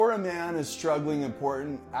For a man, is struggling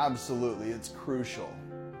important? Absolutely, it's crucial.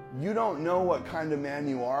 You don't know what kind of man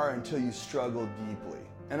you are until you struggle deeply.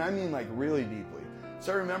 And I mean like really deeply.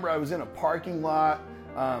 So I remember I was in a parking lot.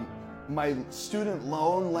 My student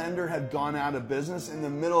loan lender had gone out of business in the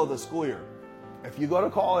middle of the school year. If you go to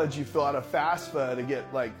college, you fill out a FAFSA to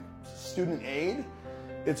get like student aid.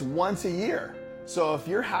 It's once a year. So if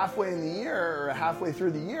you're halfway in the year or halfway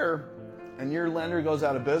through the year and your lender goes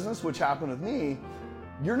out of business, which happened with me,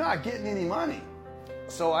 you're not getting any money.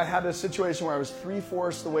 So I had a situation where I was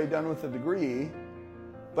 3/4 the way done with the degree,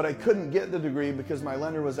 but I couldn't get the degree because my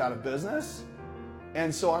lender was out of business.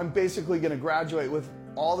 And so I'm basically going to graduate with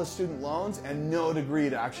all the student loans and no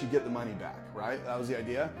degree to actually get the money back, right? That was the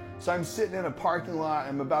idea. So I'm sitting in a parking lot.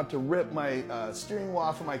 I'm about to rip my steering wheel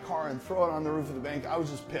off of my car and throw it on the roof of the bank. I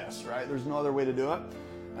was just pissed, right? There's no other way to do it.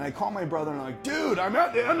 And I call my brother and I'm like, dude, I'm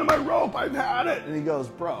at the end of my rope. I've had it. And he goes,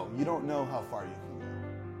 bro, you don't know how far you can go.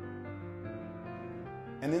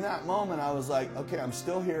 And in that moment, I was like, okay, I'm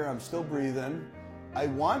still here. I'm still breathing. I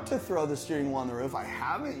want to throw the steering wheel on the roof. I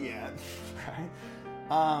haven't yet,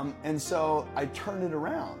 right? And so I turned it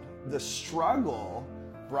around. The struggle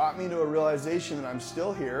brought me to a realization that I'm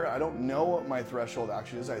still here. I don't know what my threshold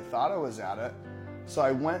actually is. I thought I was at it. So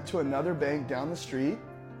I went to another bank down the street.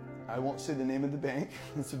 I won't say the name of the bank.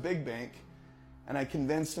 It's a big bank. And I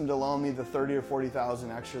convinced them to loan me the $30,000 or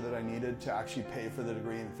 $40,000 extra that I needed to actually pay for the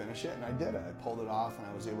degree and finish it. And I did it. I pulled it off and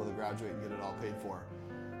I was able to graduate and get it all paid for.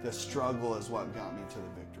 The struggle is what got me to the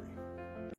victory.